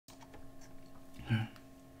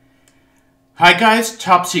Hi guys,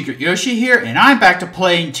 TopSecretYoshi here, and I'm back to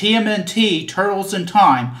playing TMNT Turtles in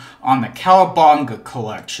Time on the Cowabunga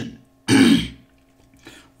collection.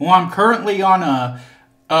 Well, I'm currently on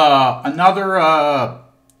another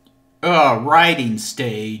riding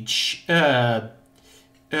stage,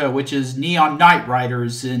 which is Neon Knight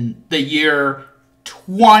Riders in the year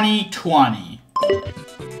 2020.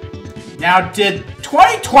 Now, did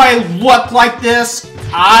 2020 look like this?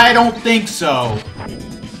 I don't think so.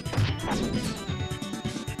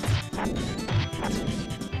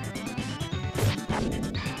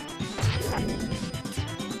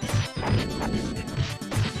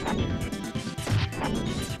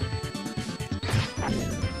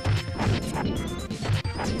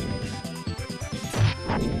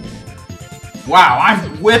 Wow,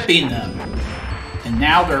 I'm whipping them. And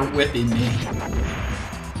now they're whipping me.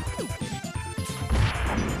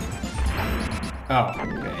 Oh,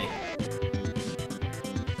 okay.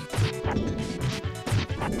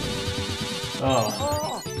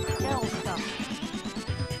 Oh.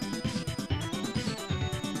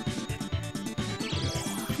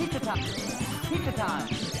 Pizza time. Pizza time.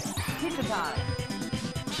 Pizza time.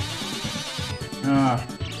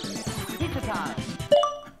 Pizza time.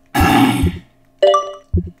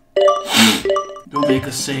 Don't make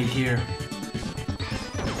a save here.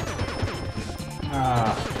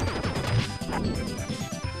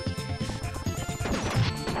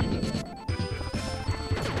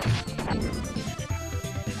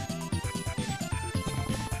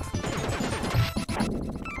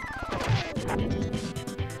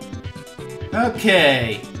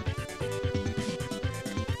 Okay.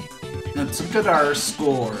 Let's look at our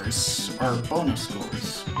scores, our bonus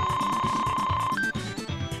scores.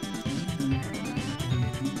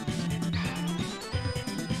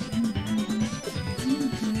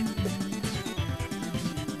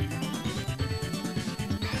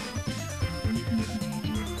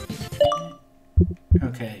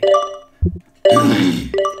 Okay.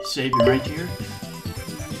 Save it right here.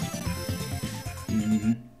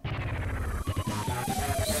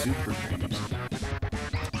 Super Cranes.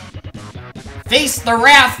 Face the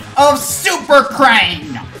wrath of Super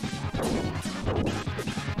Crane!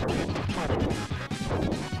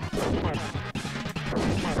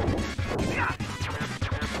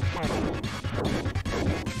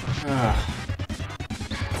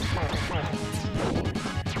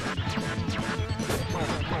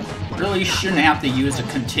 Really shouldn't have to use a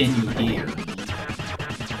continue here.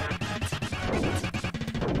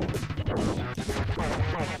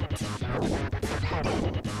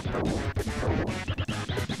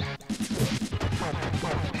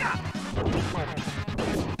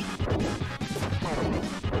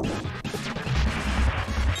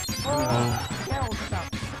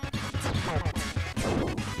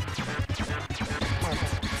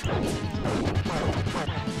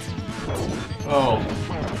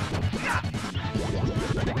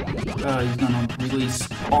 He's gonna release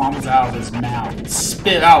bombs out of his mouth.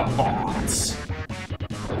 Spit out bombs.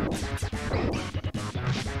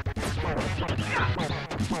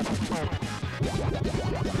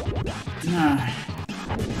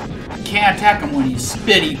 Can't attack him when he's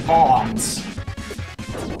spitting bombs.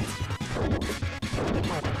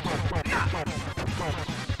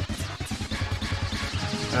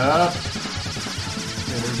 Up.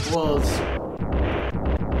 There it blows.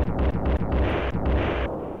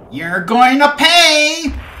 You're going to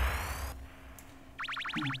pay!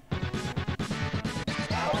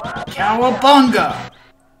 Cowabunga!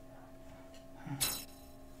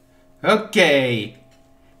 Okay.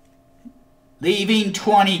 Leaving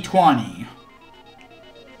 2020.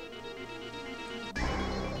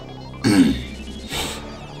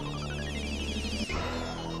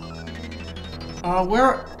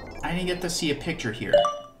 Where... I didn't get to see a picture here.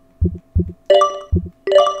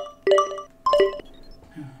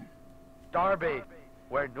 Starbase,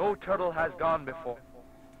 where no turtle has gone before.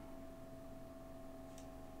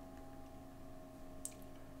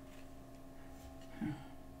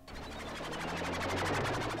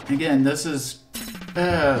 Again, this is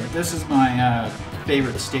my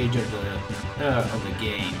favorite stage of the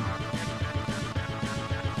game.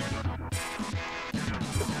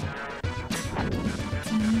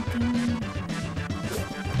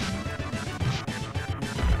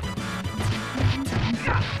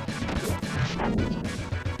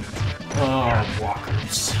 Oh,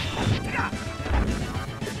 walkers.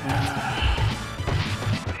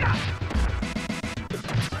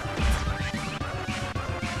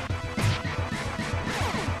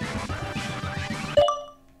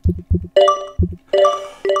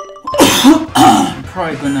 I'm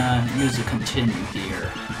probably gonna use a continue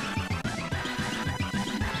here.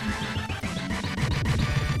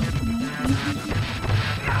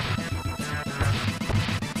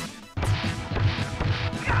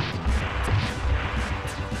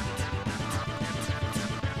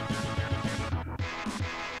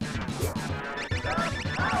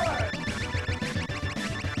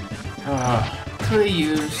 Could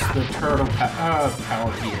use the turtle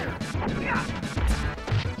power here.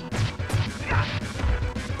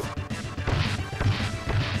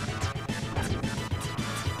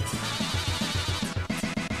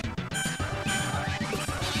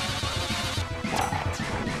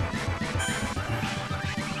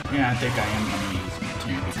 Yeah, I think I am going to use it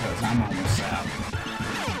too because I'm almost out.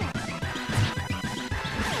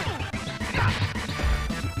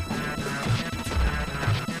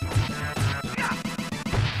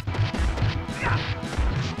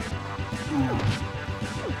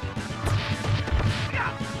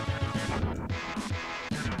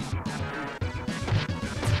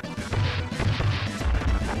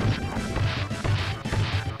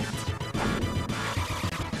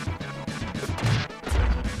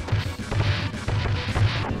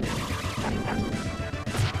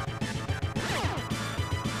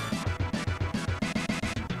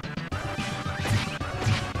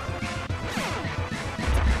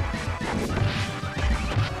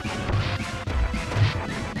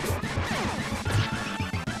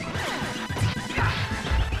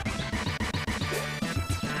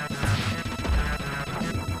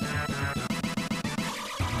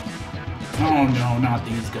 Oh no, not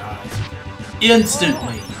these guys.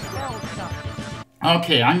 Instantly!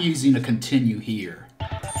 Okay, I'm using a continue here.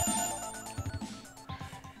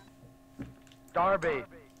 Starbase,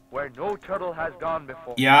 where no turtle has gone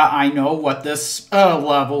before. Yeah, I know what this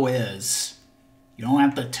level is. You don't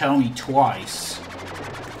have to tell me twice.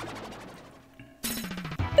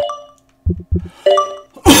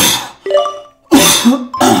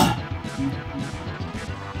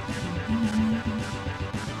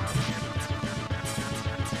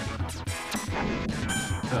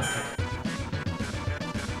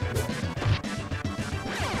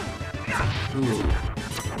 Ooh.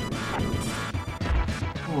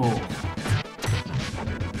 Oh.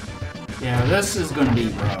 Yeah, this is gonna be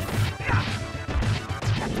rough.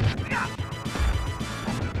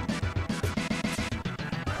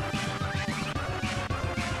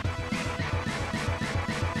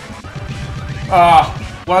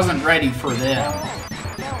 Wasn't ready for that.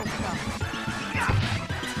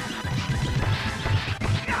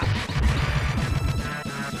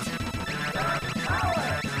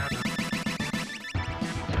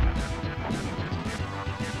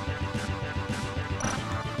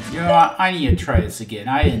 You know what? I need to try this again.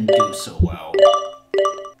 I didn't do so well.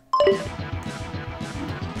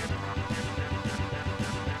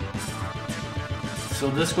 So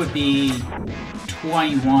this would be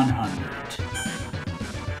 2100.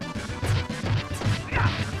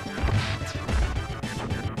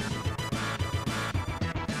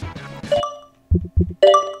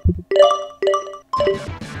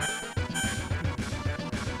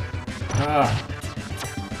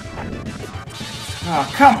 Oh,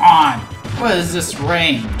 come on! What is this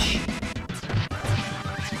range?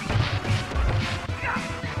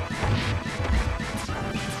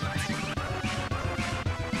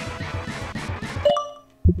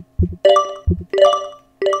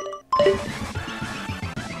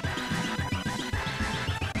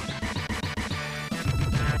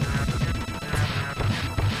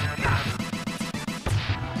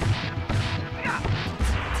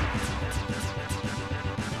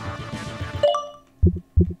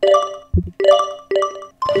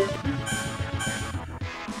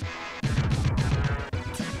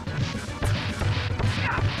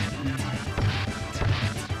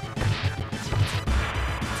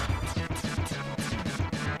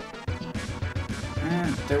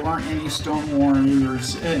 There weren't any Stone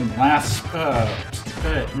Warriors in the last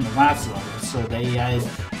level, so they added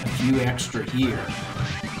a few extra here.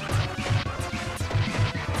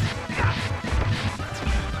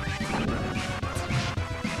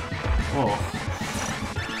 Oh.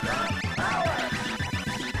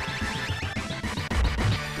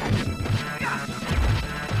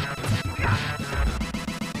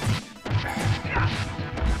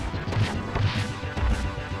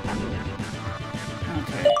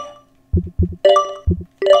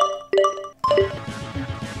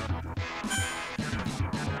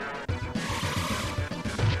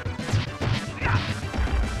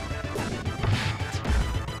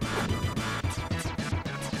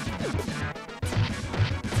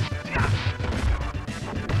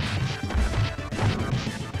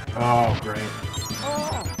 Oh, great.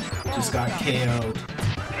 Just got KO'd.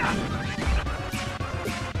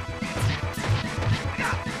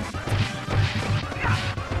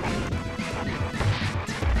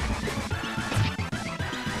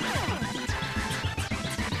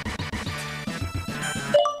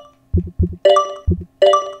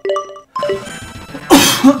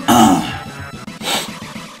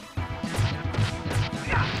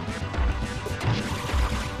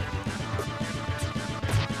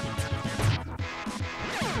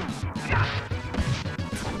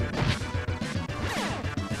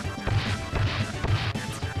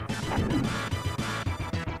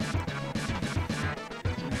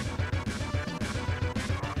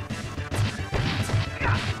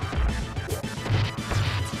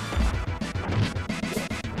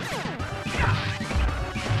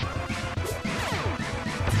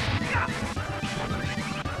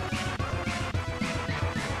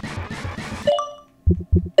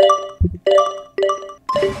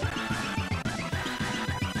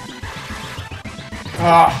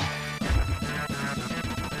 Come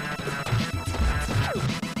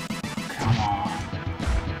on.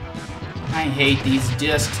 I hate these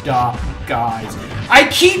disc guys. I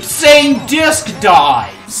keep saying disc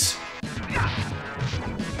dies!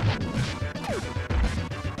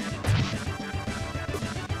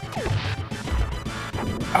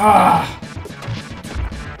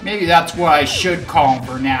 Maybe that's what I should call them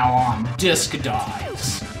from now on. Disc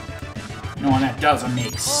dies. No, that doesn't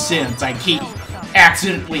make sense. I keep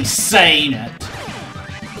accidentally saying it.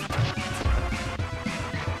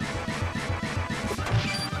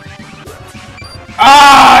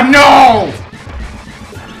 Ah, no!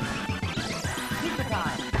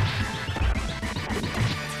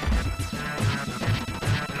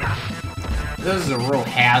 This is a real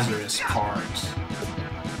hazardous part.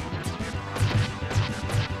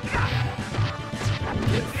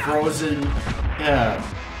 Get frozen.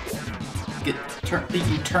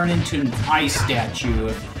 You turn into an ice statue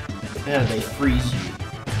if they freeze you.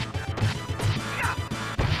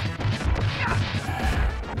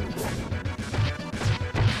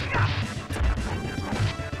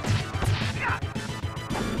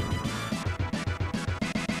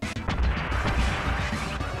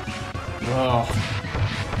 Oh.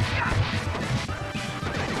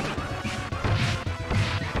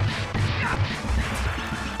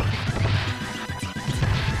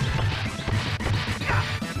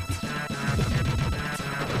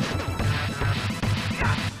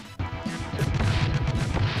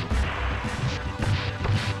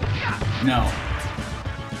 No.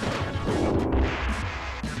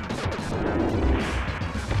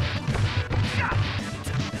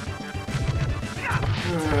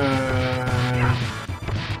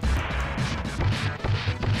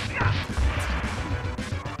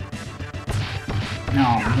 No,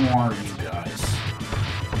 more of you guys.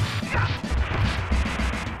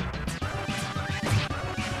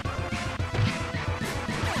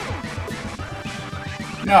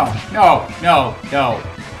 No, no, no, no.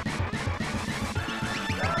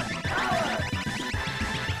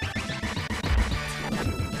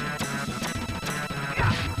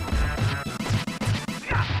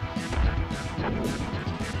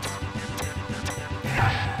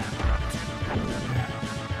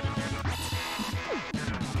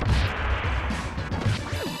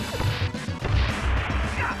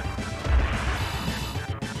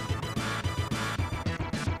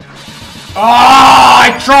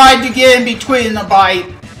 I tried to get in between the bite.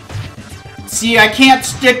 See, I can't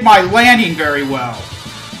stick my landing very well.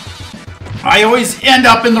 I always end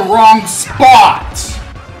up in the wrong spot.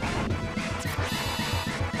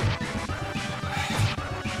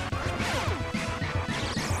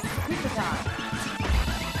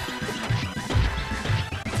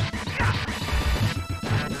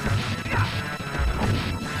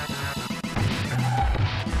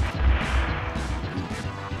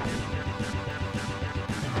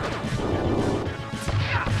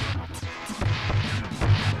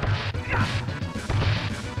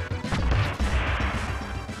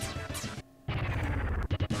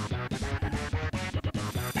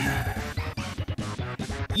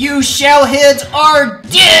 You shellheads are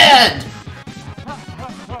dead!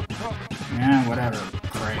 Yeah, whatever.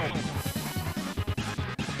 Great.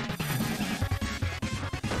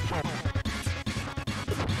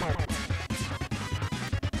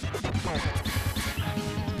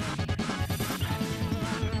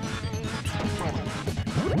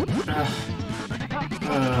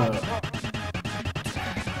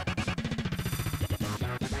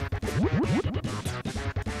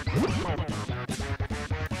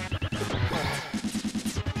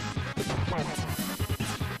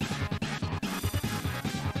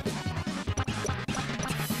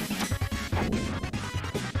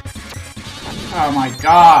 Oh my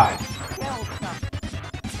god!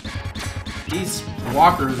 These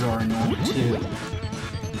walkers are annoying too.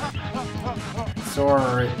 So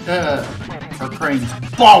are Crane's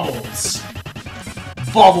bubbles!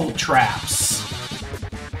 Bubble traps!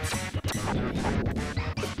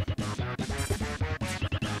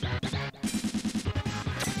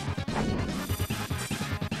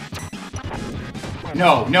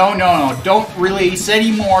 No, no, no, no. Don't release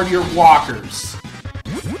any more of your walkers.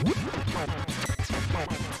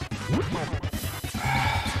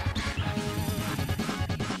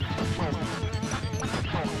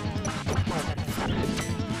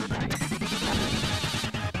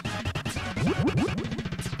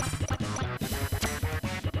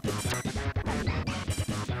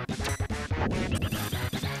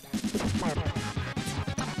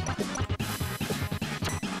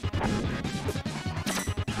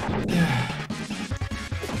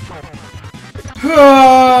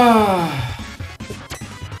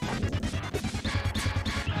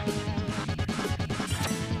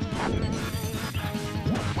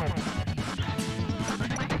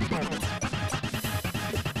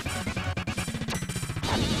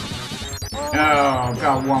 Oh,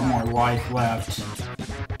 got one more life left.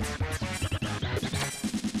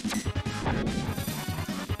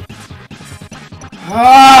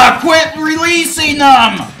 Ah, quit releasing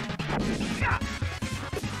them!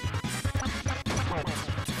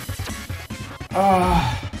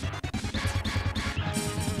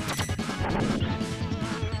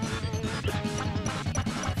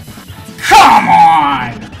 Come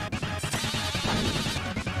on!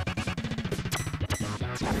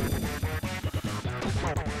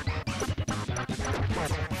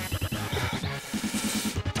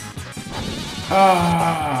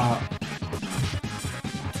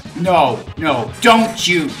 No, no, don't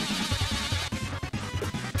you!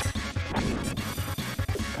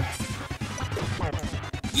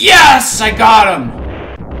 Yes, I got him!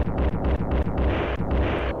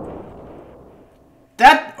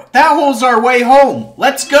 That holds our way home.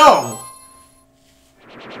 Let's go!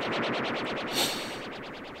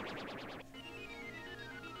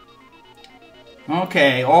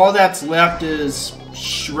 Okay, all that's left is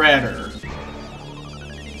Shredder.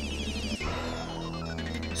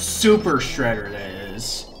 Super Shredder, that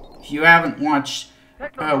is. If you haven't watched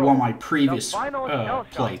one of my previous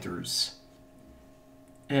playthroughs,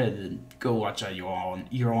 then go watch that.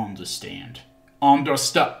 You'll understand.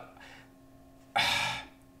 Understand.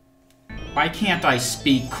 Why can't I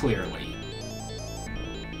speak clearly?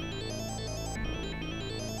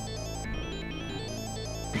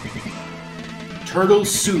 Turtle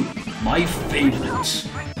soup, my favorite.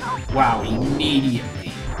 Wow,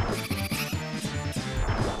 immediately.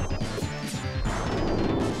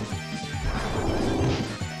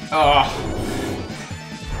 Oh.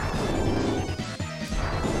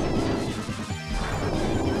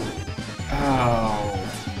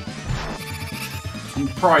 I'm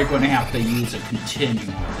probably going to have to use a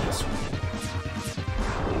continue on this one.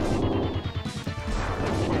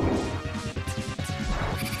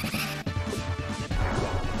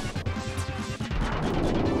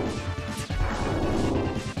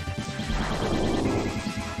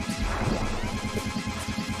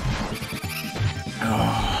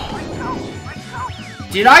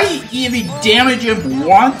 Did I even damage him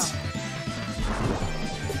once?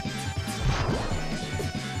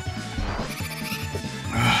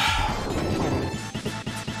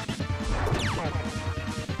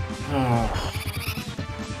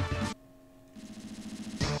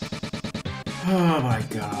 Oh my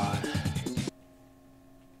god.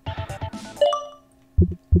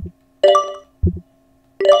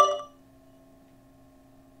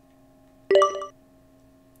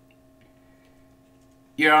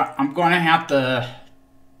 Yeah, I'm gonna have to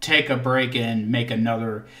take a break and make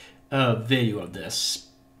another video of this.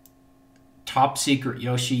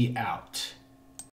 TopSecretYoshi out.